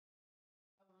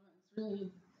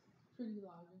really pretty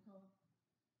logical.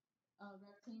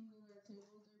 Rectangular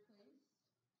tables are placed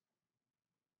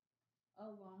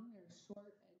along their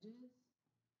short edges.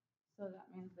 So that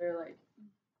means they're like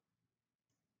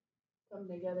come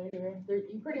together here.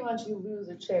 You pretty much you lose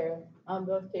a chair on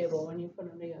both table when you put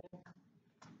them together.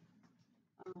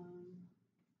 Um,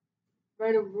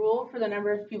 Write a rule for the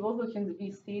number of people who can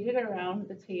be seated around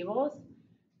the tables,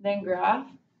 then graph.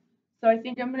 So I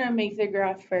think I'm gonna make the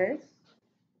graph first.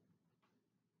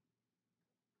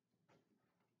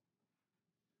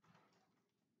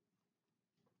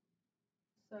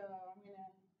 So I'm gonna,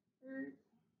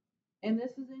 and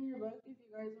this is in your book. If you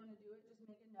guys want to do it, just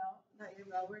make a note that your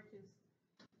bell work is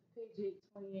page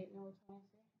 828, no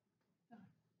 23.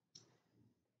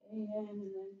 And then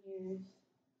here's the end.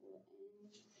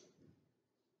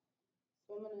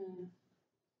 So I'm gonna,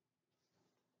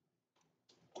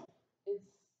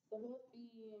 it's, the whole theme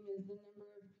is the number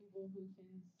of people who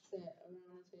can sit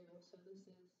around the table. So this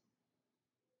is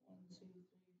 1, 2, 3,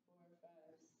 4,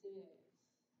 5, 6.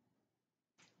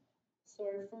 So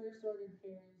our first ordered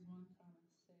pair is 1,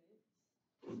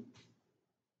 6.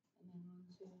 And then 1,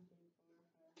 2, 3, 4,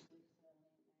 5, 6,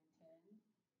 7,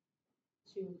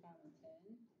 8, 9, 10. 2,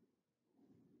 10.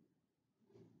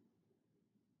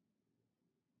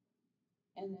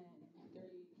 And then 3,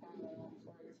 14.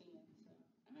 So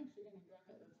I'm actually going to graph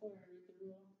it before I read the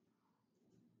rule.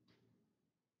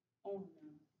 Oh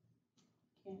no,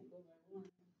 can't go by 1.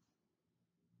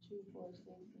 2, 4, 6,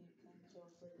 8, 10,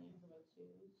 12, 13 for about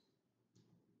 2s.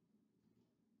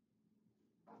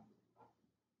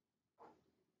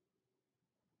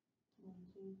 1,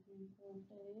 2, 3, 4,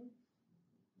 5.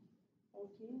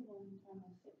 Okay, 1,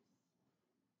 6.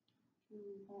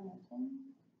 2,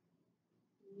 10.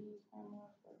 3,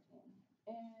 14.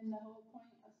 And the whole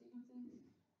point of sequences,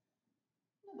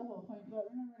 not the whole point, but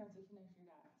remember not to connect your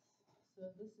dots. So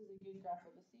this is a good graph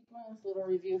of the sequence. Little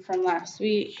review from last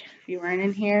week. If you weren't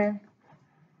in here,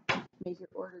 make your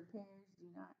ordered pairs. Do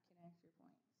not connect your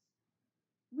points.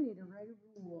 Way to write a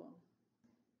rule.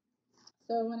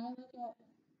 So when I look at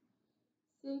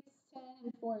 6, 10,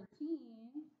 and 14,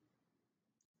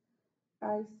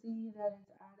 I see that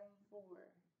it's adding 4.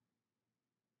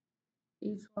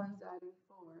 Each one's adding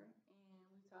 4. And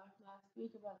we talked last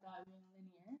week about that being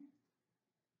linear.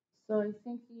 So I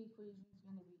think the equation is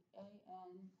going to be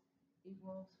an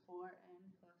equals 4n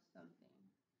plus something.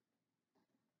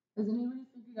 Has anybody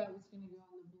figured out what's going to go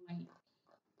on the blank?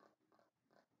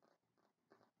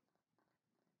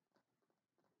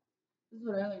 This is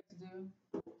what I like to do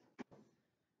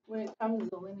when it comes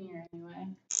to linear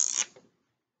anyway.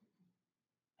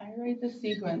 I write the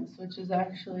sequence, which is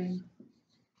actually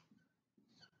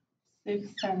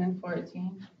 6, 10, and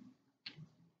 14.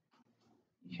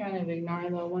 You kind of ignore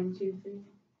the 1, 2, 3.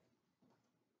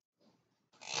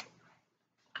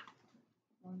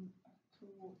 1, 2,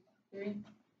 3.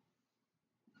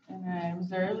 And I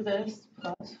observe this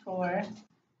plus 4.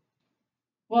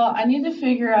 Well, I need to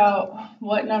figure out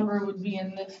what number would be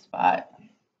in this spot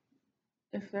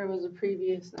if there was a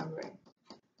previous number.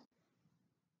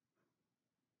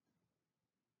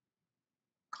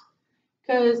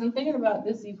 Because I'm thinking about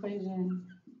this equation,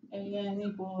 an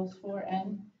equals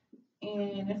 4n.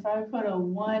 And if I put a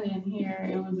 1 in here,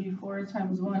 it would be 4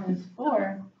 times 1 is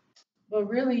 4. But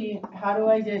really, how do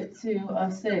I get to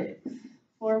a 6?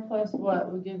 4 plus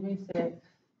what would give me 6?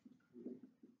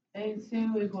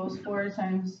 A2 equals 4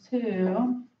 times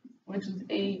 2, which is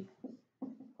 8,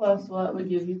 plus what would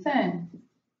give you 10?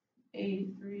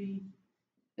 A3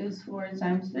 is 4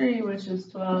 times 3, which is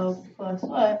 12, plus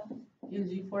what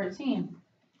gives you 14.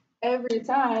 Every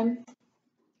time,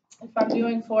 if I'm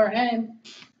doing 4n,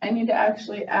 I need to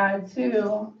actually add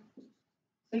 2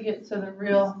 to get to the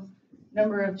real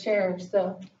number of chairs.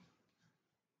 So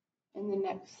in the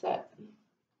next set.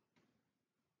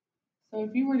 So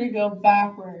if you were to go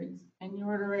backwards and you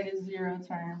were to write a 0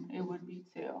 term, it would be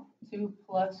 2. 2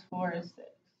 plus 4 is 6.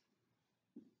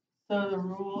 So the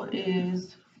rule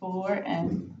is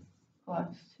 4n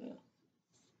plus 2.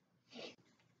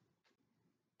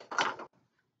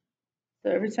 So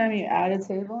every time you add a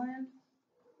table in,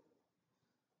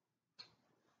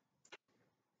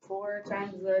 4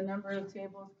 times the number of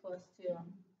tables plus 2. Does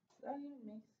that even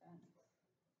make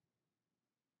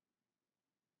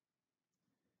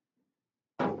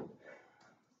sense?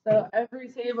 So every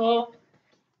table,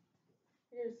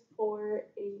 here's 4,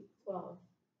 8, 12.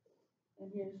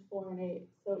 And here's 4 and 8.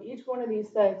 So each one of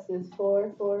these sets is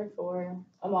 4, 4, 4,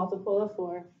 a multiple of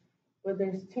 4, but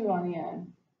there's 2 on the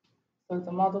end. So it's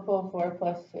a multiple of 4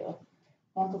 plus 2,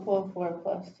 multiple of 4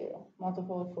 plus 2,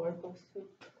 multiple of 4 plus 2.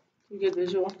 You get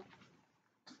visual?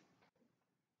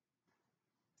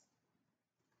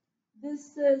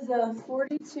 This says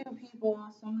 42 people,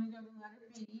 so I'm going to go to letter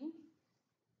B.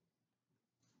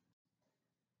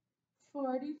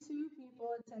 42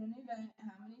 people attend an event.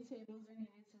 How many tables are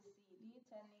needed to seat the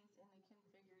attendees in the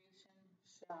configuration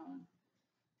shown?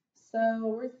 So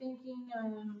we're thinking,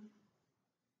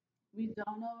 we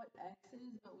don't know what X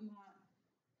is, but we want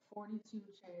 42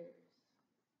 chairs.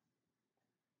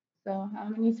 So how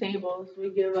many tables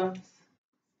would give us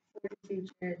 42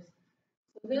 chairs?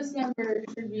 So this number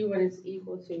should be what it's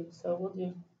equal to. So we'll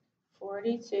do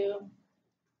 42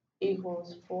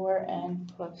 equals 4n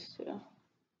plus 2.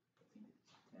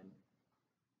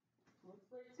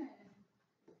 Looks like 10.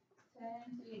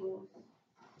 10 tables.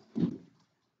 We'll do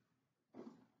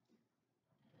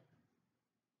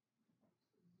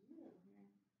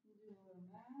a little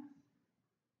math.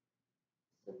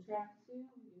 Subtract 2, we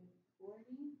get 40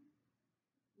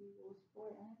 equals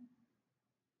 4n.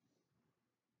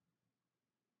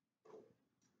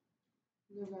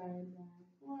 Divide by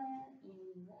 4,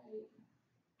 and right,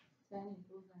 10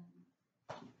 equals n.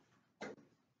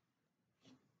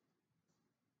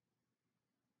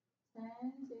 10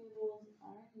 tables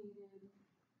are needed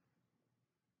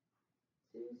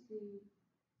to seat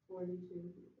 42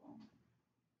 people.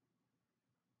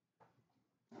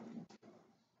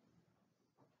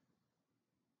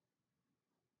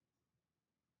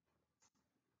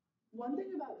 One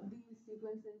thing about these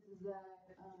sequences is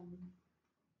that, like,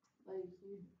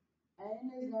 n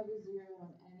is never 0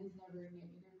 and n is never a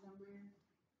negative number.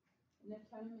 And that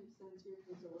kind of makes sense here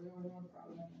because we don't have a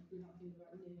problem if we don't think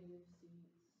about negative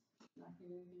seats, not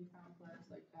getting anything complex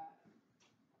like that.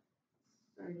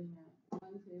 Starting at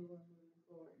one table and moving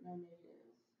forward, no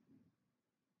negatives.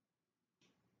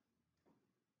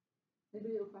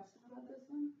 Anybody have a question about this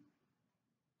one?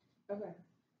 Okay.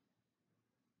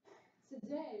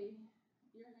 Today,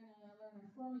 you're going to learn a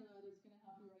formula that's going to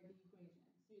help you write the equation,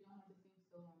 so you don't have to think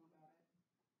so long about it.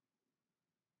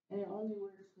 And it only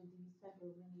works with these type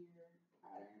of linear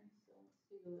patterns, so let's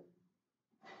take a look.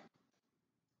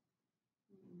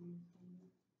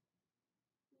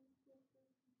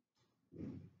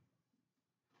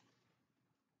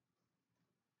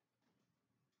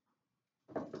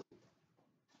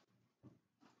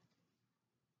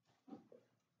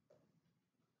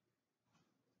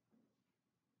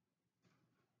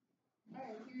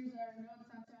 Alright, here's our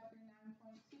notes on chapter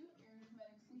 9.2,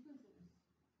 arithmetic sequences.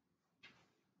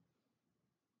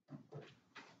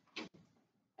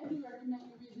 I do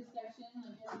recommend you read this section,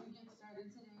 like as we get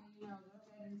started today, go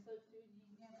ahead and flip through the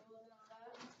examples and all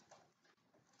that.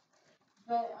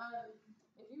 But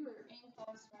if you were in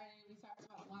class Friday, we talked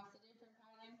about lots of different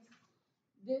patterns.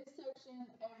 This section,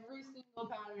 every single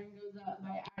pattern goes up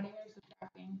by adding or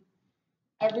subtracting.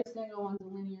 Every single one's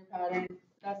a linear pattern.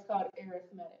 That's called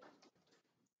arithmetic.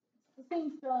 It's the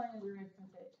same spelling as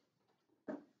arithmetic.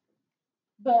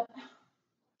 But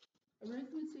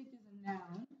arithmetic is a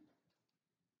noun.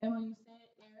 And when you say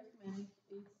arithmetic,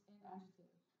 it's an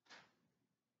adjective.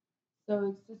 So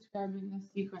it's describing the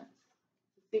sequence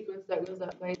that goes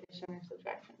up by addition or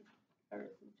subtraction.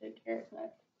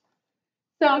 Arithmetic.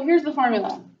 So here's the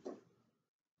formula.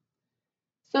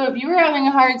 So if you were having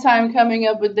a hard time coming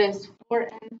up with this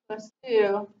 4n plus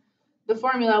 2, the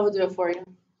formula will do it for you.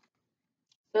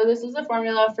 So this is a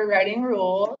formula for writing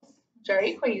rules, which are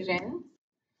equations.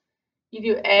 You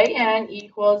do an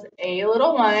equals a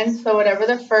little 1. So whatever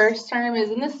the first term is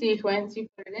in the sequence, you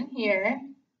put it in here.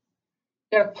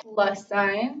 You got a plus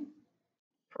sign,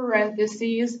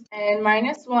 parentheses, n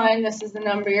minus 1. This is the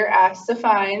number you're asked to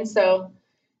find. So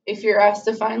if you're asked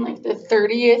to find like the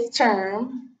 30th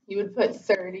term, you would put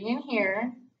 30 in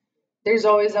here. There's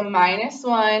always a minus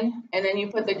 1, and then you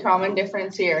put the common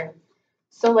difference here.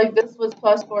 So like this was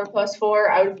plus 4,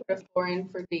 I would put a 4 in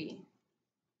for D.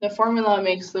 The formula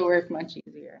makes the work much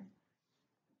easier.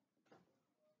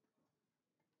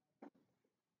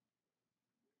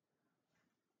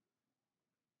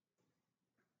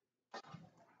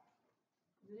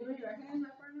 Does anybody recognize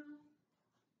that formula?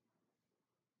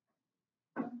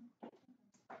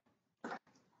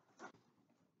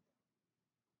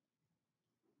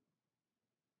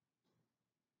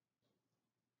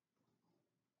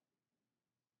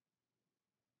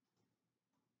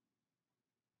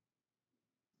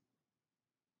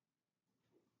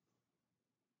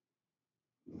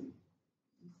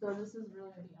 So this is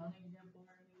really the only example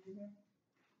we're going to do here.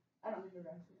 I don't need to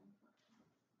write it.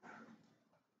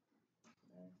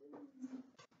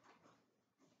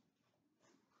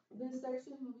 This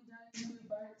section will be done in 2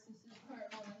 parts. This is part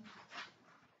 1.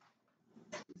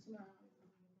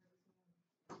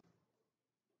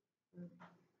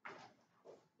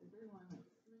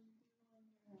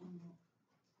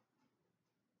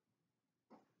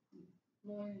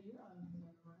 Well, you don't have an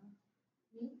exam tomorrow.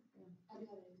 Me? Yeah. I do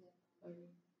have an exam. Oh, yeah.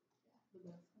 The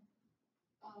best one.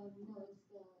 No, it's the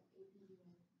APUN.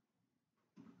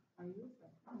 Are you a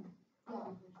freshman? Yeah.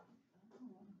 Oh, wow.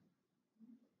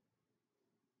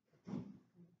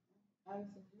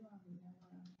 Addison, you don't have an exam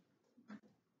tomorrow.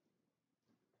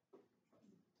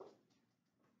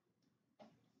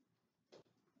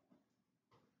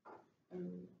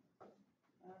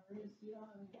 Reese, you don't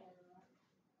have an exam tomorrow.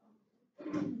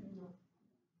 No.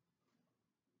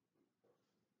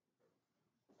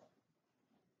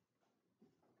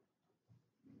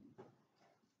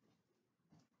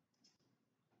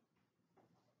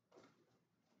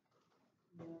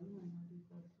 Yeah, we might not do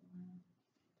first tomorrow.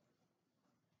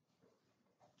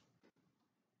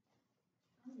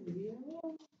 Yeah.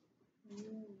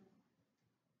 Yeah.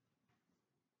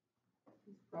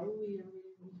 It's probably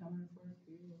everybody's been coming for a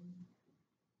period.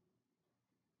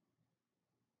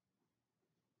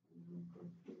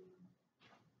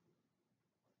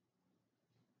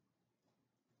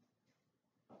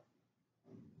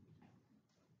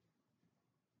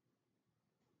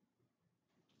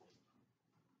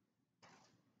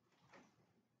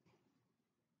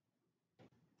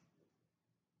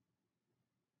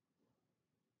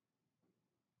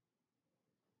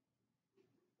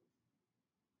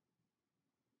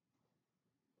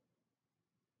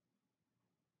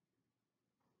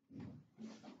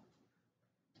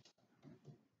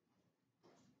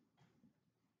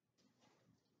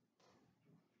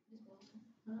 This one.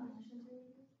 Huh? Questions are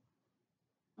you?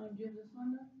 Do you have this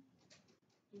one done?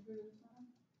 Do you figure this one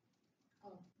out?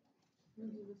 Oh.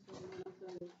 We'll do this one. That's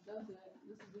it.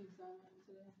 This is the assignment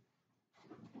today.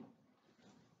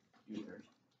 You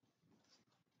first.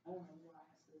 I don't know why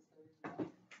I said Thursday.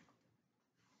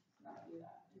 It's not do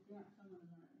that. If you're not coming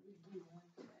tomorrow, we do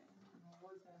Wednesday. My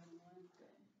work's having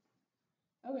Wednesday.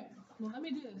 Okay, well let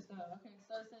me do this though. Okay,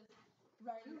 so it says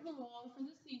write a rule for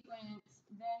the sequence,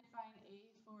 then find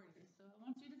A40. So I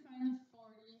want you to find the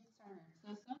 40th term.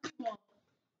 So some people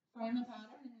find the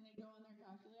pattern and then they go on their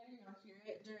calculator. You'll hear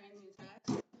it during the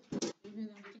test. You hear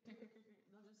them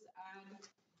they'll just add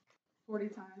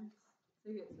 40 times to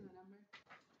get to the number.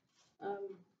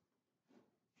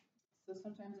 So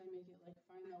sometimes I make it like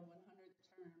find the 100th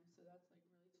term, so that's like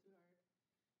really too hard.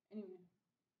 Anyway,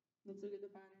 let's look at the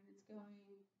pattern. It's going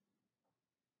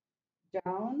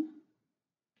down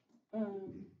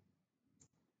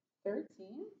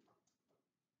 13,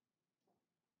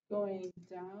 going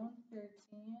down 13,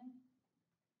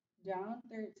 down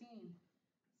 13.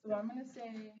 So I'm going to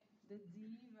say the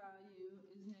D value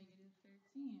is negative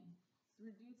 13. It's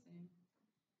reducing.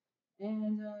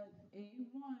 And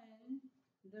A1,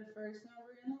 the first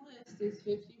number in the list is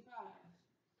 55.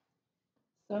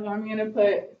 So I'm going to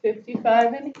put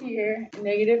 55 in here,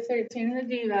 negative 13 in the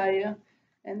D value,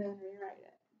 and then rewrite it.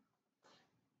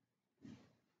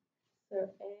 So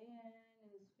AN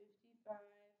is 55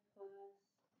 plus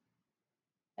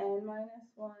N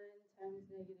minus 1 times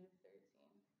negative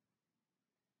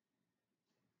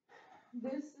 13.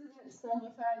 This isn't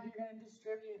simplified. You're going to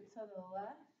distribute to the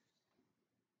left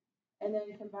and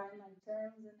then combine like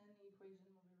terms, and then the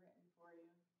equation will be written for you.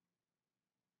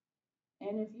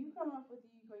 And if you come up with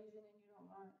the equation and you don't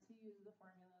want to use the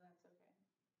formula, that's okay.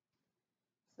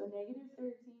 So negative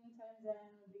 13 times N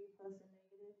would be plus a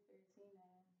negative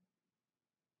 13N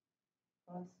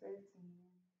plus 13.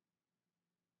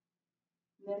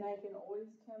 Then I can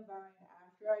always combine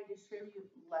after I distribute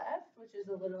left, which is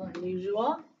a little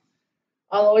unusual.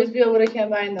 I'll always be able to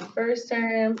combine the first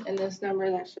term and this number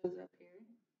that shows up here.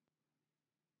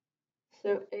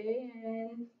 So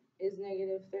AN is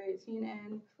negative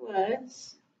 13N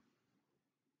plus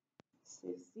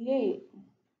 68.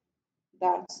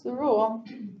 That's the rule.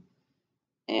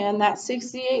 And that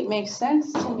 68 makes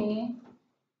sense to me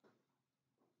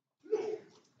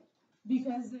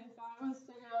because if I was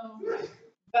to go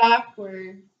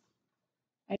backwards,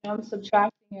 I know I'm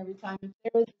subtracting every time. If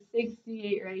there was a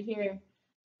 68 right here,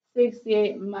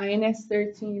 68 minus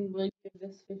 13 would give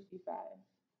us 55.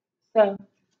 So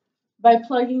by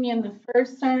plugging in the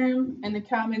first term and the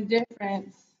common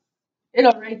difference,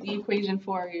 it'll write the equation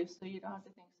for you, so you don't have to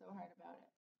think so hard about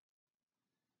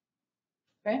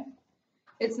it. Okay?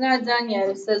 It's not done yet.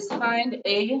 It says find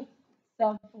A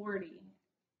sub 40.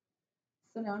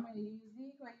 So now I'm going to use the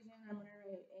equation. I'm going to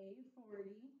write A40,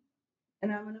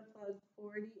 and I'm going to plug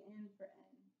 40 in for N.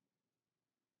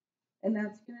 And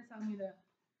that's going to tell me the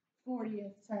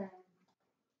 40th term.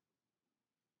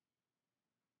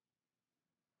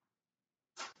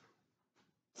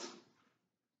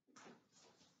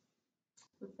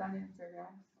 What's that answer,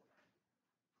 guys?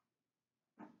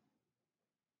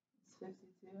 It's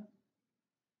 52.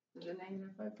 Is it negative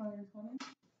 520?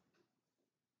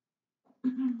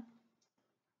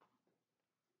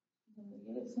 Did I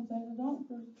get it since I was out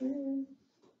for sure?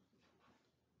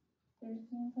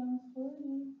 13 times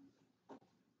 40.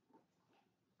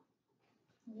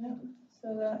 Yep, so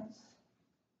that's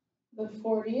the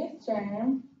 40th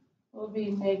term will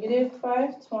be negative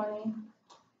 520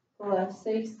 plus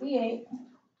 68.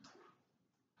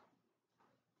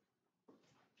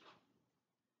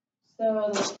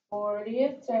 So the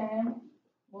 40th term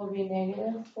will be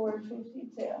negative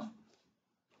 452.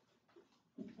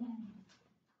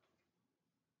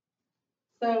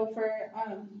 So for,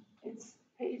 it's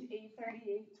page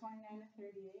 838, 29 to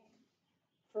 38.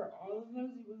 For all of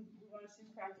those, we want to start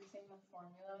practicing the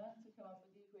formula to come up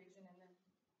with the equation and then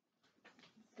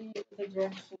see what the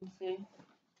directions say.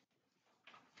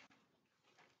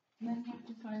 And then you have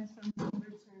to find some number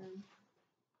term.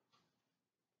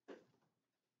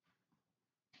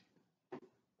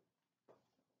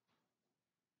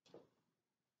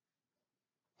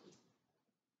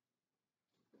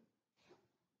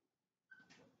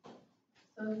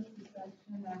 So this is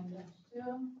section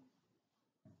 9-2.